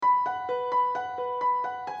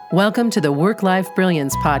Welcome to the Work-Life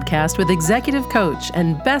Brilliance podcast with executive coach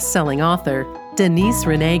and best-selling author, Denise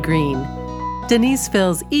Renee Green. Denise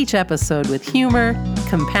fills each episode with humor,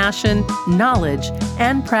 compassion, knowledge,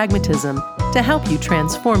 and pragmatism to help you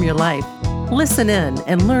transform your life. Listen in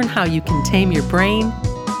and learn how you can tame your brain,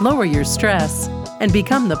 lower your stress, and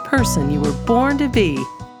become the person you were born to be.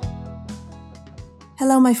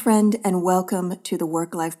 Hello, my friend, and welcome to the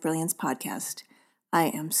Work-Life Brilliance podcast. I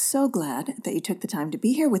am so glad that you took the time to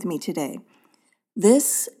be here with me today.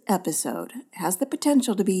 This episode has the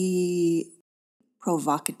potential to be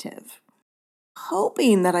provocative.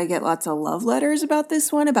 Hoping that I get lots of love letters about this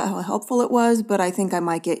one, about how helpful it was, but I think I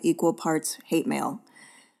might get equal parts hate mail.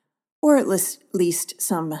 Or at least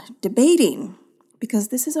some debating, because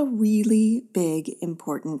this is a really big,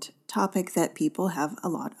 important topic that people have a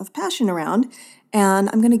lot of passion around. And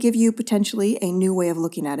I'm going to give you potentially a new way of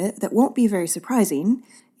looking at it that won't be very surprising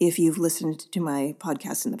if you've listened to my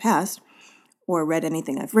podcast in the past or read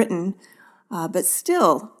anything I've written, but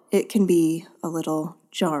still it can be a little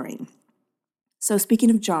jarring. So speaking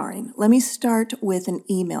of jarring, let me start with an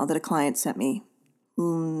email that a client sent me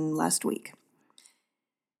last week.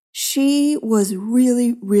 She was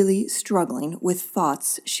really struggling with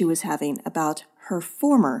thoughts she was having about her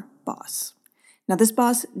former boss. Now, this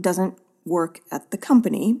boss doesn't work at the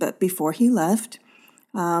company, but before he left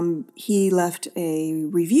a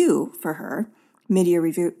review for her, mid-year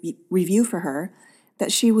review for her,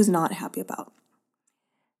 that she was not happy about.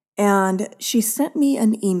 And she sent me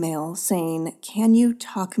an email saying, "Can you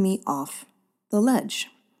talk me off the ledge?"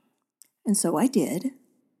 And so I did.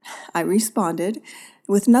 I responded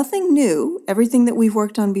with nothing new, everything that we've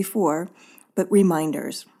worked on before, but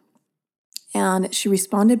reminders. And she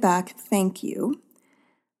responded back, "Thank you.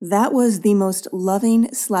 That was the most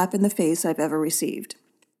loving slap in the face I've ever received."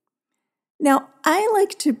 Now, I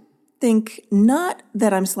like to think not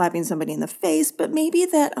that I'm slapping somebody in the face, but maybe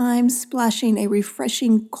that I'm splashing a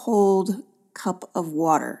refreshing cold cup of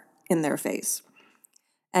water in their face.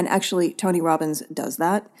 And actually, Tony Robbins does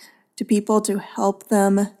that to people to help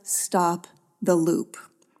them stop the loop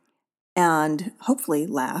and hopefully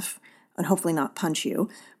laugh and hopefully not punch you,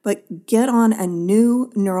 but get on a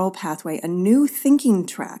new neural pathway, a new thinking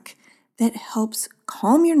track that helps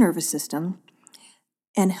calm your nervous system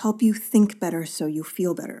and help you think better so you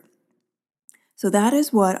feel better. So that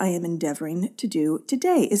is what I am endeavoring to do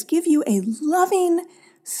today, is give you a loving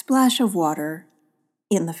splash of water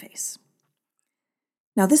in the face.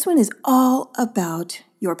 Now, this one is all about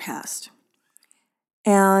your past.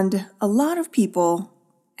 And a lot of people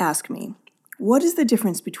ask me, what is the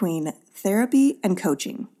difference between therapy and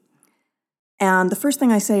coaching? And the first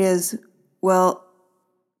thing I say is, well,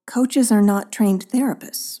 coaches are not trained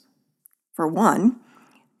therapists, for one.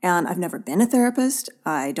 And I've never been a therapist.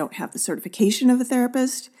 I don't have the certification of a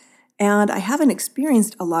therapist. And I haven't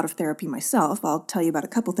experienced a lot of therapy myself. I'll tell you about a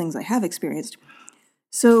couple things I have experienced.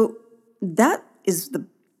 So that is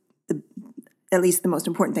at least the most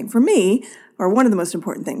important thing for me, or one of the most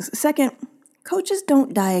important things. Second, coaches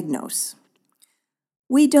don't diagnose.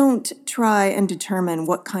 We don't try and determine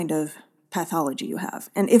what kind of pathology you have.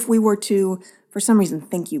 And if we were to, for some reason,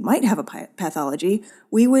 think you might have a pathology,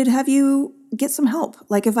 we would have you get some help.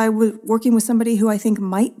 Like if I were working with somebody who I think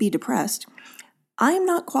might be depressed, I am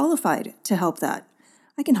not qualified to help that.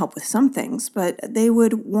 I can help with some things, but they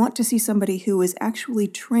would want to see somebody who is actually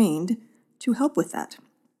trained to help with that.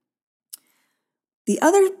 The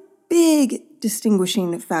other big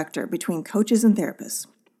distinguishing factor between coaches and therapists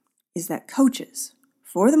is that coaches,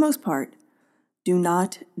 for the most part, do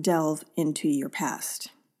not delve into your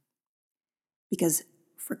past. Because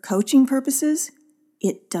for coaching purposes,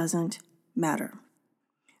 it doesn't matter.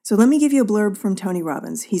 So let me give you a blurb from Tony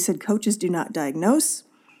Robbins. He said, "Coaches do not diagnose.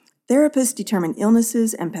 Therapists determine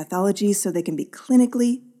illnesses and pathologies so they can be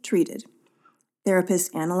clinically treated.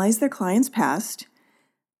 Therapists analyze their client's past,"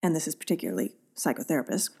 and this is particularly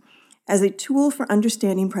psychotherapists, "as a tool for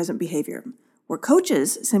understanding present behavior, where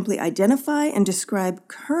coaches simply identify and describe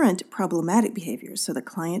current problematic behaviors so the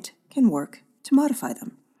client can work to modify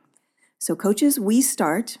them." So coaches, we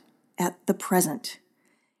start at the present,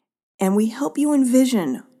 and we help you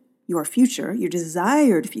envision your future, your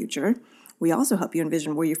desired future. We also help you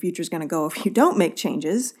envision where your future is going to go if you don't make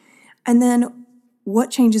changes, and then what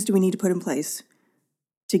changes do we need to put in place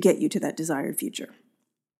to get you to that desired future.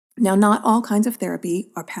 Now, not all kinds of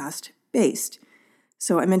therapy are past-based.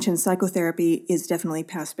 So I mentioned psychotherapy is definitely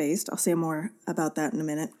past-based. I'll say more about that in a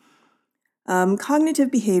minute. Cognitive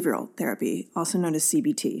behavioral therapy, also known as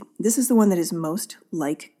CBT. This is the one that is most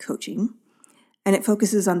like coaching, and it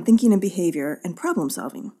focuses on thinking and behavior and problem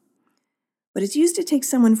solving. But it's used to take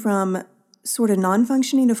someone from sort of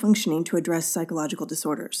non-functioning to functioning to address psychological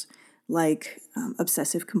disorders like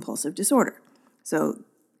obsessive compulsive disorder. So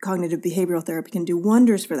cognitive behavioral therapy can do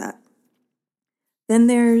wonders for that. Then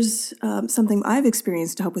there's something I've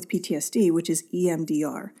experienced to help with PTSD, which is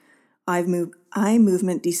EMDR, eye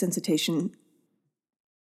movement desensitization.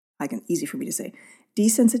 Easy for me to say,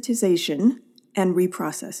 desensitization and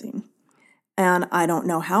reprocessing. And I don't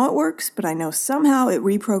know how it works, but I know somehow it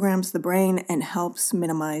reprograms the brain and helps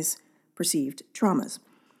minimize perceived traumas.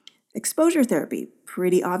 Exposure therapy,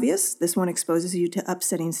 pretty obvious. This one exposes you to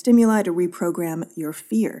upsetting stimuli to reprogram your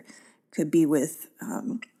fear. Could be with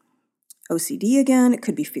OCD again, it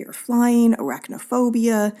could be fear of flying,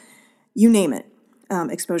 arachnophobia, you name it,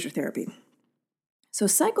 exposure therapy. So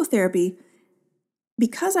psychotherapy,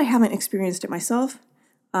 because I haven't experienced it myself,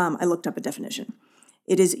 I looked up a definition.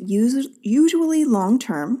 It is usually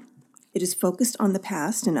long-term. It is focused on the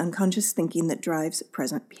past and unconscious thinking that drives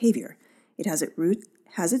present behavior. It has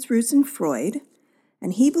its roots in Freud,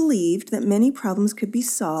 and he believed that many problems could be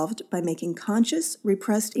solved by making conscious,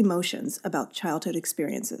 repressed emotions about childhood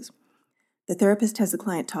experiences. The therapist has the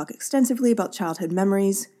client talk extensively about childhood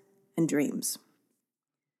memories and dreams.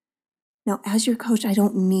 Now, as your coach, I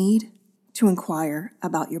don't need to inquire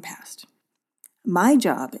about your past. My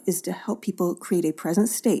job is to help people create a present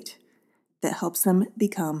state that helps them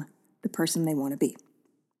become the person they want to be.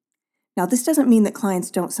 Now, this doesn't mean that clients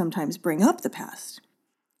don't sometimes bring up the past.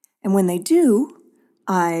 And when they do,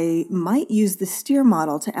 I might use the STEER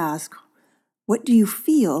model to ask, what do you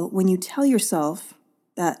feel when you tell yourself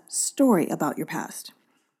that story about your past?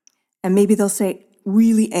 And maybe they'll say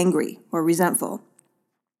really angry or resentful.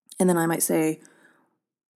 And then I might say,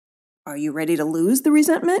 are you ready to lose the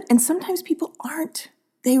resentment? And sometimes people aren't.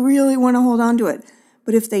 They really want to hold on to it.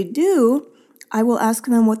 But if they do, I will ask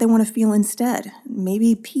them what they want to feel instead.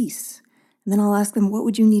 Maybe peace. And then I'll ask them, what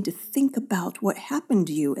would you need to think about what happened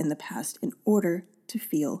to you in the past in order to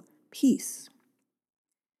feel peace?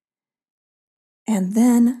 And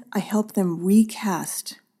then I help them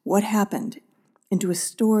recast what happened into a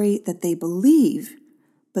story that they believe,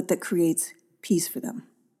 but that creates peace for them.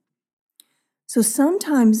 So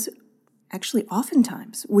sometimes, actually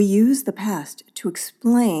oftentimes, we use the past to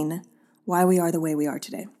explain why we are the way we are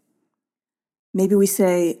today. Maybe we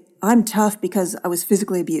say, I'm tough because I was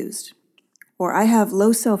physically abused. Or I have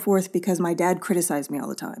low self-worth because my dad criticized me all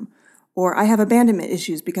the time. Or I have abandonment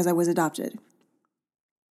issues because I was adopted.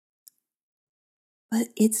 But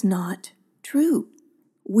it's not true.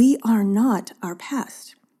 We are not our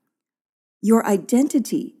past. Your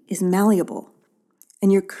identity is malleable,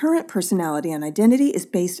 and your current personality and identity is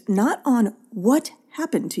based not on what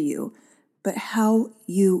happened to you, but how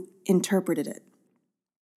you interpreted it.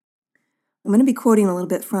 I'm going to be quoting a little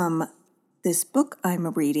bit from this book I'm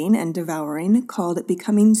reading and devouring called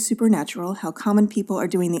Becoming Supernatural: How Common People Are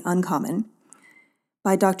Doing the Uncommon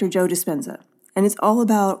by Dr. Joe Dispenza. And it's all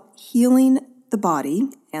about healing the body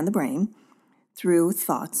and the brain through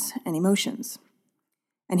thoughts and emotions.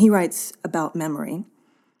 And he writes about memory.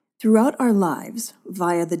 Throughout our lives,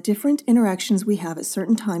 via the different interactions we have at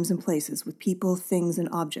certain times and places with people, things, and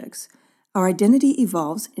objects, our identity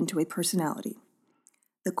evolves into a personality.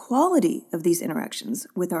 The quality of these interactions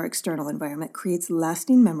with our external environment creates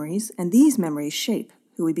lasting memories, and these memories shape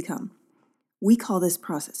who we become. We call this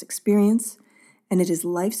process experience, and it is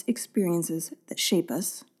life's experiences that shape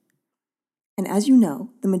us. And as you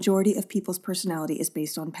know, the majority of people's personality is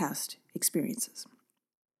based on past experiences.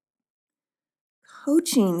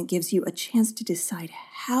 Coaching gives you a chance to decide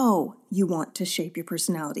how you want to shape your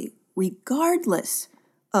personality, regardless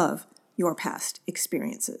of your past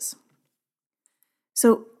experiences.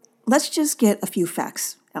 So let's just get a few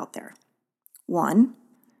facts out there. 1,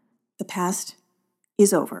 the past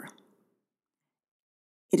is over.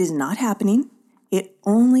 It is not happening. It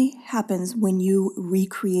only happens when you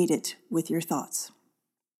recreate it with your thoughts.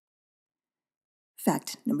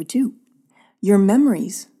 Fact number 2, your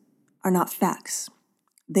memories are not facts.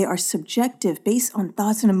 They are subjective based on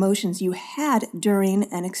thoughts and emotions you had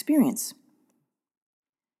during an experience.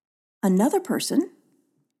 Another person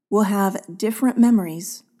will have different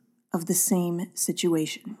memories of the same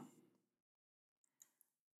situation.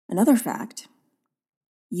 Another fact,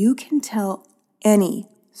 you can tell any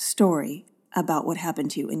story about what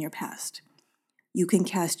happened to you in your past. You can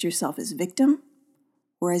cast yourself as victim,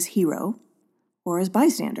 or as hero, or as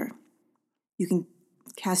bystander. You can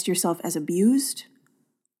cast yourself as abused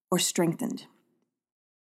or strengthened.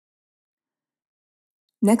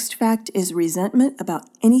 Next fact is resentment about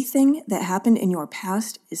anything that happened in your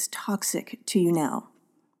past is toxic to you now.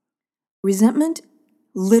 Resentment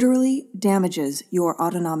literally damages your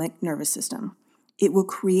autonomic nervous system. it will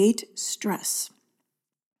create stress.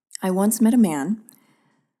 I once met a man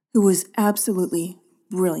who was absolutely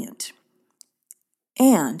brilliant,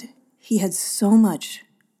 and he had so much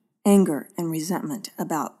anger and resentment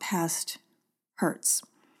about past hurts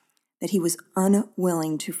that he was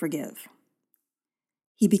unwilling to forgive.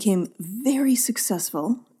 He became very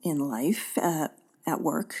successful in life, at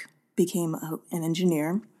work, became an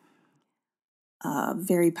engineer, a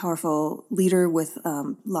very powerful leader with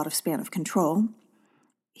a lot of span of control.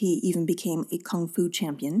 He even became a kung fu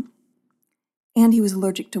champion, and he was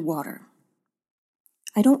allergic to water.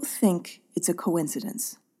 I don't think it's a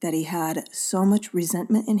coincidence that he had so much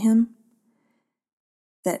resentment in him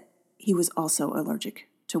that he was also allergic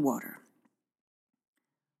to water.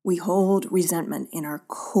 We hold resentment in our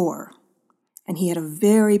core, and he had a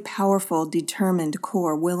very powerful, determined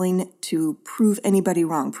core willing to prove anybody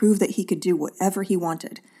wrong, prove that he could do whatever he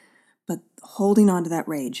wanted, but holding on to that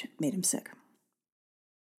rage made him sick.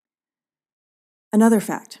 Another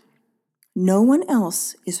fact, no one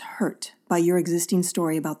else is hurt by your existing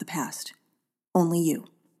story about the past, only you.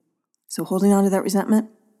 So holding on to that resentment,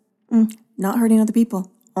 not hurting other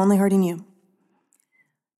people, only hurting you.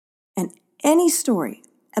 And any story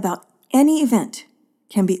about any event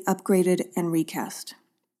can be upgraded and recast.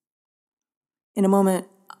 In a moment,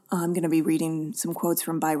 I'm going to be reading some quotes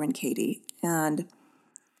from Byron Katie, and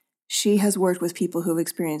she has worked with people who have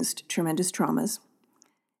experienced tremendous traumas.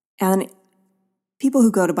 And people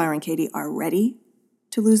who go to Byron Katie are ready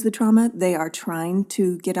to lose the trauma. They are trying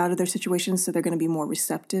to get out of their situations, so they're going to be more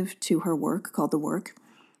receptive to her work, called The Work.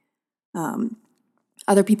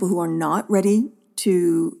 Other people who are not ready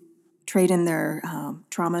to trade in their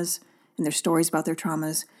traumas and their stories about their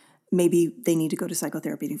traumas, maybe they need to go to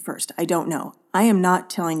psychotherapy first. I don't know. I am not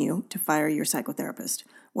telling you to fire your psychotherapist.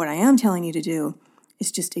 What I am telling you to do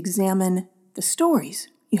is just examine the stories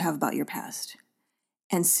you have about your past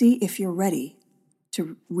and see if you're ready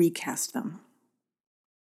to recast them.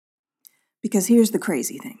 Because here's the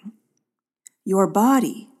crazy thing. Your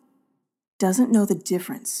body doesn't know the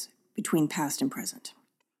difference between past and present.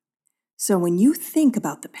 So when you think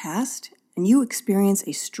about the past and you experience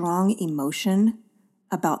a strong emotion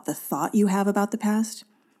about the thought you have about the past,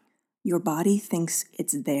 your body thinks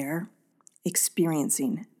it's there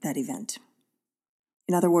experiencing that event.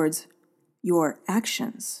 In other words, your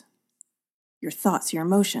actions, your thoughts, your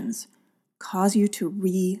emotions cause you to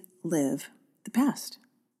relive the past.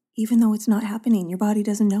 Even though it's not happening, your body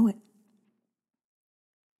doesn't know it.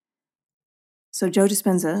 So Joe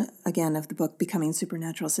Dispenza, again of the book Becoming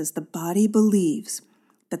Supernatural, says the body believes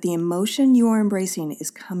that the emotion you are embracing is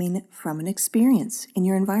coming from an experience in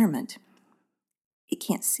your environment. It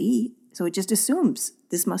can't see, so it just assumes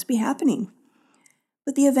this must be happening.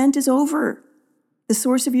 But the event is over. The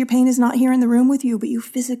source of your pain is not here in the room with you, but you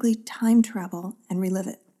physically time travel and relive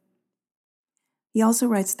it. He also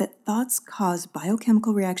writes that thoughts cause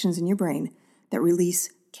biochemical reactions in your brain that release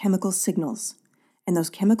chemical signals. And those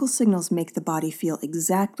chemical signals make the body feel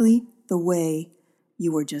exactly the way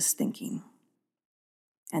you were just thinking.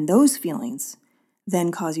 And those feelings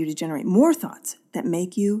then cause you to generate more thoughts that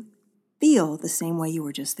make you feel the same way you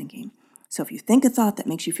were just thinking. So if you think a thought that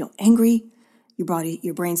makes you feel angry,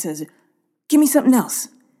 your brain says, give me something else.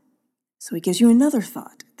 So it gives you another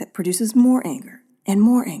thought that produces more anger,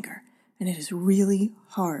 and it is really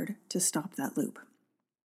hard to stop that loop.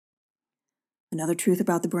 Another truth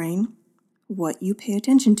about the brain, what you pay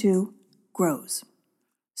attention to grows.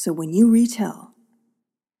 So when you retell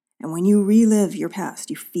and when you relive your past,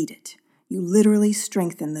 you feed it. You literally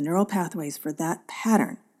strengthen the neural pathways for that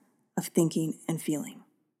pattern of thinking and feeling.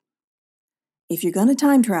 If you're going to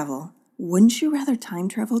time travel, wouldn't you rather time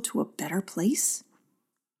travel to a better place?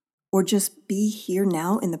 Or just be here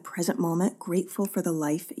now in the present moment, grateful for the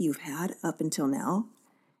life you've had up until now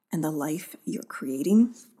and the life you're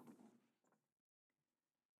creating?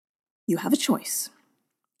 You have a choice.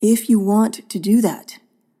 If you want to do that,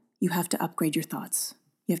 you have to upgrade your thoughts.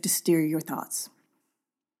 You have to steer your thoughts.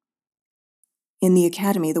 In the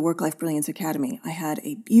academy, the Work-Life Brilliance Academy, I had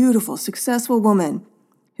a beautiful, successful woman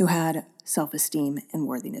who had self-esteem and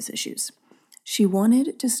worthiness issues. She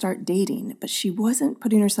wanted to start dating, but she wasn't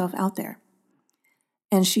putting herself out there.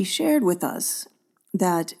 And she shared with us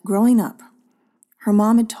that growing up, her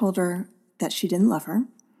mom had told her that she didn't love her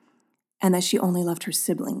and that she only loved her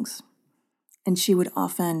siblings. And she would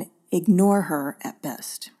often ignore her at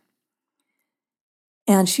best.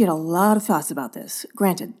 And she had a lot of thoughts about this.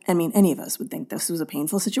 Granted, any of us would think this was a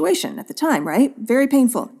painful situation at the time, right? Very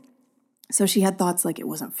painful. So she had thoughts like it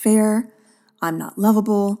wasn't fair, I'm not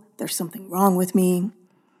lovable, there's something wrong with me.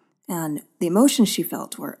 And the emotions she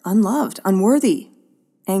felt were unloved, unworthy,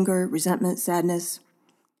 anger, resentment, sadness.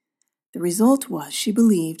 The result was she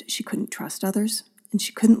believed she couldn't trust others and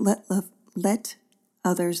she couldn't let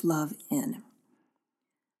others' love in.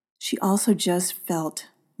 She also just felt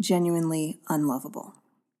genuinely unlovable.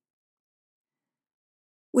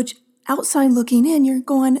 Which, outside looking in, you're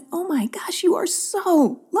going, oh my gosh, you are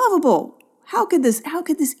so lovable. How could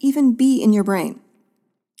this even be in your brain?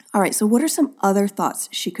 All right, so what are some other thoughts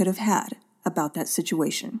she could have had about that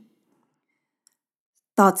situation?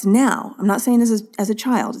 Thoughts now. I'm not saying as a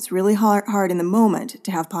child. It's really hard in the moment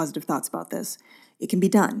to have positive thoughts about this. It can be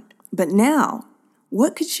done. But now,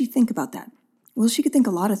 what could she think about that? Well, she could think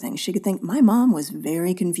a lot of things. She could think, my mom was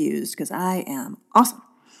very confused because I am awesome.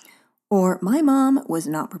 Or my mom was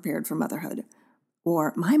not prepared for motherhood.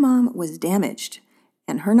 Or my mom was damaged,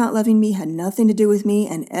 and her not loving me had nothing to do with me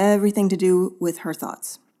and everything to do with her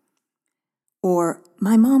thoughts. Or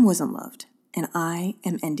my mom wasn't loved, and I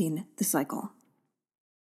am ending the cycle.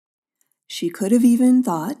 She could have even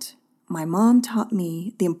thought, my mom taught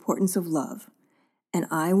me the importance of love, and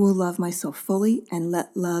I will love myself fully and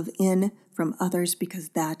let love in from others because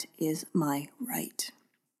that is my right.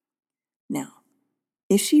 Now,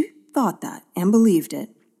 if she thought that and believed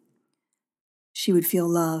it, she would feel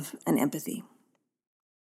love and empathy.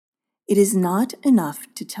 It is not enough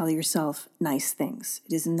to tell yourself nice things.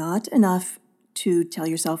 It is not enough to tell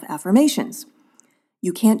yourself affirmations.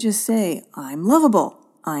 You can't just say, I'm lovable,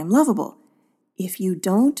 I'm lovable. If you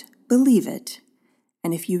don't believe it,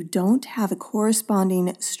 and if you don't have a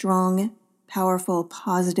corresponding strong, powerful,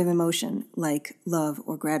 positive emotion like love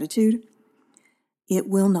or gratitude, it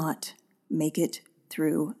will not make it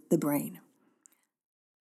through the brain.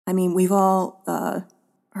 I mean, we've all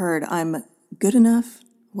heard, I'm good enough.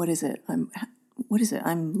 What is it? I'm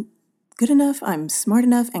good enough, I'm smart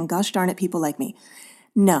enough, and gosh darn it, people like me.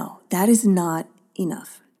 No, that is not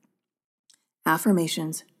enough.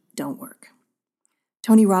 Affirmations don't work.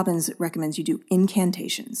 Tony Robbins recommends you do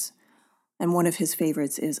incantations. And one of his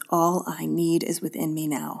favorites is, all I need is within me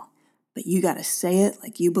now. But you got to say it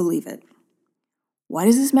like you believe it. Why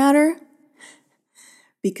does this matter?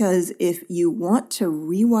 Because if you want to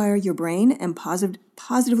rewire your brain and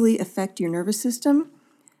positively affect your nervous system,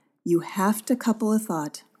 you have to couple a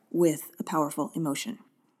thought with a powerful emotion.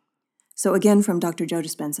 So again, from Dr. Joe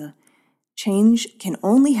Dispenza, change can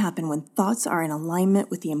only happen when thoughts are in alignment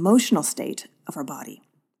with the emotional state of our body.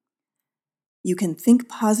 You can think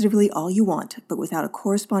positively all you want, but without a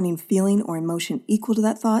corresponding feeling or emotion equal to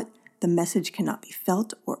that thought, the message cannot be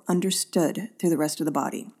felt or understood through the rest of the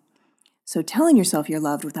body. So telling yourself you're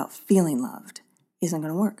loved without feeling loved isn't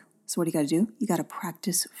going to work. So what do you got to do? You got to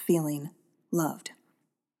practice feeling loved.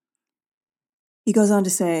 He goes on to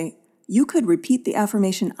say, you could repeat the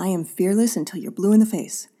affirmation, I am fearless, until you're blue in the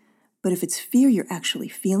face. But if it's fear you're actually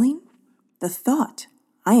feeling, the thought,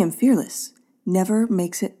 I am fearless, never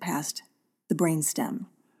makes it past the brainstem,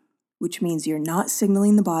 which means you're not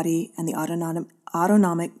signaling the body and the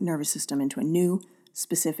autonomic nervous system into a new,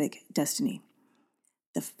 specific destiny.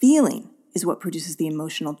 The feeling is what produces the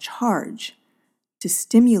emotional charge to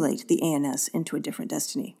stimulate the ANS into a different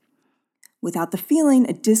destiny. Without the feeling,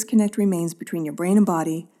 a disconnect remains between your brain and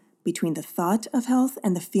body, between the thought of health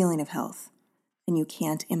and the feeling of health, and you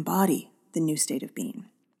can't embody the new state of being.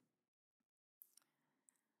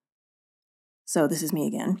 So this is me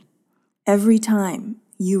again. Every time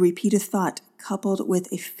you repeat a thought coupled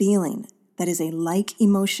with a feeling that is a like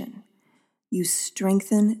emotion, you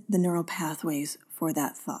strengthen the neural pathways for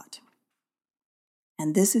that thought.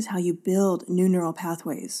 And this is how you build new neural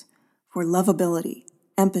pathways for lovability,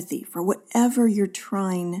 empathy, for whatever you're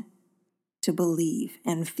trying to believe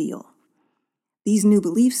and feel. These new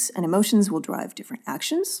beliefs and emotions will drive different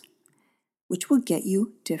actions, which will get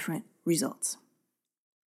you different results.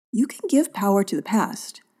 You can give power to the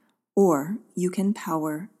past, or you can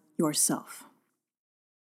power yourself.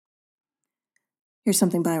 Here's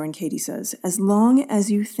something Byron Katie says. As long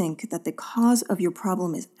as you think that the cause of your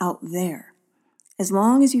problem is out there, as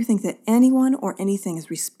long as you think that anyone or anything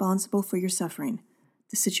is responsible for your suffering,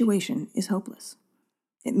 the situation is hopeless.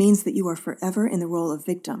 It means that you are forever in the role of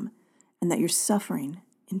victim and that you're suffering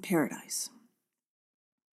in paradise.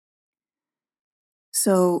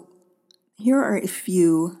 So here are a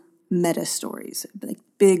few meta stories, like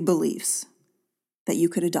big beliefs that you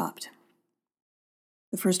could adopt.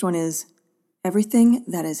 The first one is, everything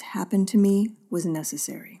that has happened to me was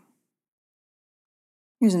necessary.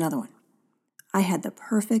 Here's another one. I had the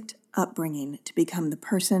perfect upbringing to become the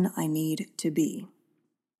person I need to be.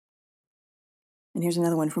 And here's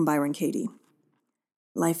another one from Byron Katie.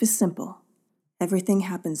 Life is simple. Everything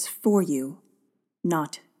happens for you,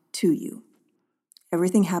 not to you.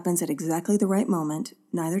 Everything happens at exactly the right moment,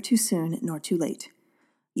 neither too soon nor too late.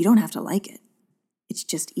 You don't have to like it. It's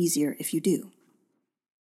just easier if you do.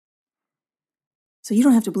 So you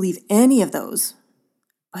don't have to believe any of those,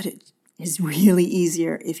 but it is really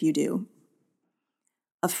easier if you do.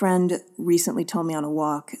 A friend recently told me on a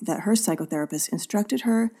walk that her psychotherapist instructed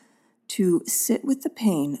her to sit with the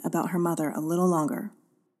pain about her mother a little longer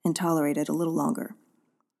and tolerate it a little longer.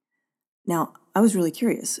 Now, I was really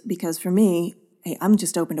curious because for me, hey, I'm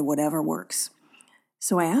just open to whatever works.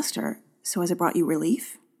 So I asked her, so has it brought you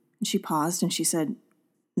relief? And she paused and she said,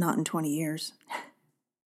 not in 20 years.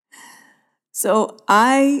 So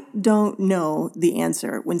I don't know the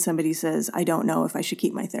answer when somebody says, I don't know if I should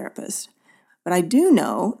keep my therapist. But I do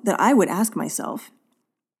know that I would ask myself,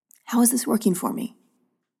 how is this working for me?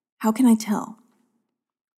 How can I tell?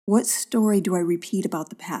 What story do I repeat about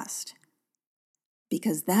the past?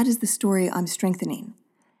 Because that is the story I'm strengthening.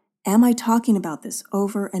 Am I talking about this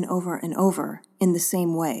over and over and over in the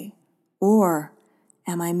same way? Or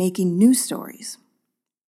am I making new stories?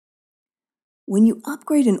 When you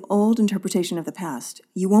upgrade an old interpretation of the past,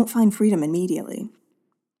 you won't find freedom immediately.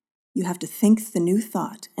 You have to think the new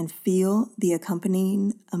thought and feel the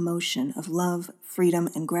accompanying emotion of love, freedom,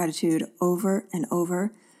 and gratitude over and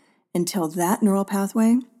over until that neural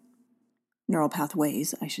pathways,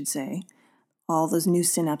 I should say, all those new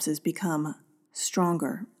synapses become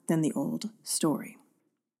stronger than the old story.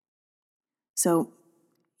 So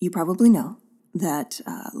you probably know that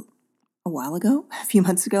a while ago, a few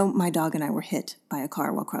months ago, my dog and I were hit by a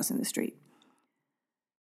car while crossing the street.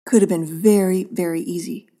 Could have been very, very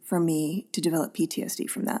easy for me to develop PTSD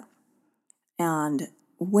from that. And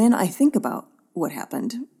when I think about what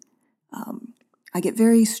happened, I get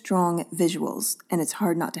very strong visuals, and it's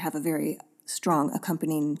hard not to have a very strong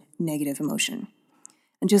accompanying negative emotion.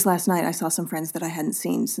 And just last night, I saw some friends that I hadn't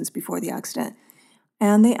seen since before the accident,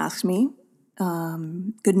 and they asked me,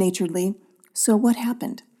 good-naturedly, so what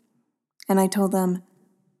happened? And I told them,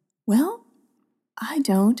 well, I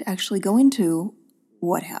don't actually go into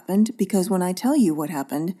what happened, because when I tell you what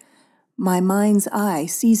happened, my mind's eye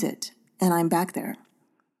sees it, and I'm back there.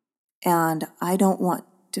 And I don't want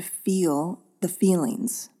to feel the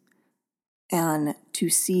feelings and to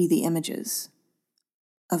see the images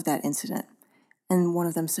of that incident. And one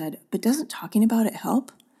of them said, but doesn't talking about it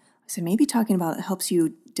help? I said, maybe talking about it helps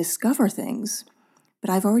you discover things,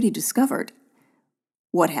 but I've already discovered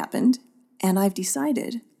what happened, and I've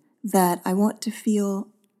decided that I want to feel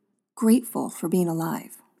grateful for being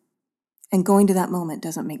alive. And going to that moment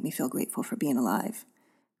doesn't make me feel grateful for being alive.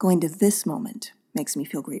 Going to this moment makes me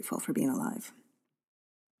feel grateful for being alive.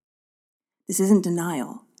 This isn't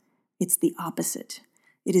denial. It's the opposite.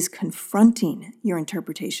 It is confronting your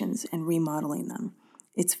interpretations and remodeling them.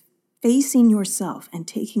 It's facing yourself and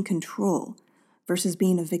taking control versus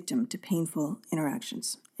being a victim to painful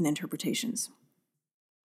interactions and interpretations.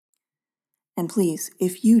 And please,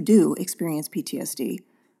 if you do experience PTSD,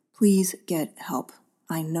 please get help.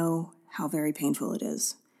 I know how very painful it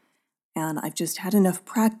is. And I've just had enough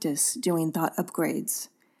practice doing thought upgrades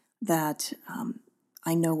that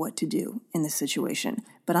I know what to do in this situation.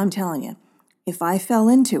 But I'm telling you, if I fell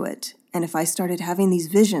into it and if I started having these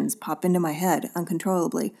visions pop into my head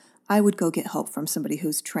uncontrollably, I would go get help from somebody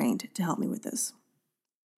who's trained to help me with this.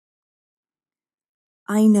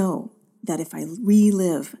 I know that if I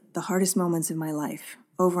relive the hardest moments of my life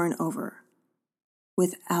over and over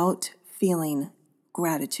without feeling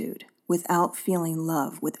gratitude, without feeling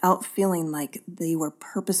love, without feeling like they were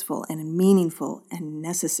purposeful and meaningful and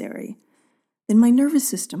necessary, then my nervous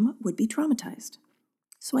system would be traumatized.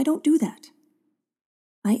 So I don't do that.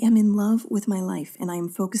 I am in love with my life, and I am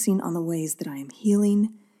focusing on the ways that I am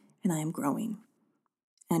healing and I am growing.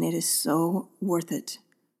 And it is so worth it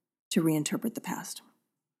to reinterpret the past.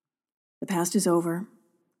 The past is over.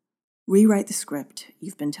 Rewrite the script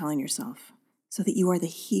you've been telling yourself so that you are the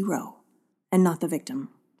hero and not the victim,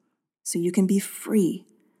 so you can be free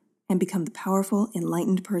and become the powerful,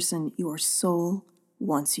 enlightened person your soul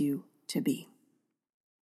wants you to be.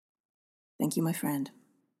 Thank you, my friend.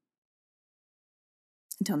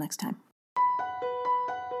 Until next time.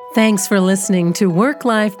 Thanks for listening to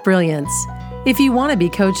Work-Life Brilliance. If you want to be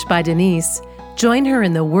coached by Denise, join her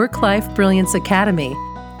in the Work-Life Brilliance Academy,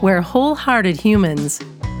 where wholehearted humans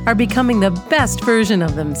are becoming the best version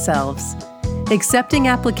of themselves. Accepting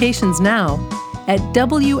applications now at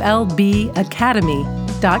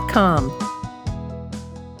WLBacademy.com.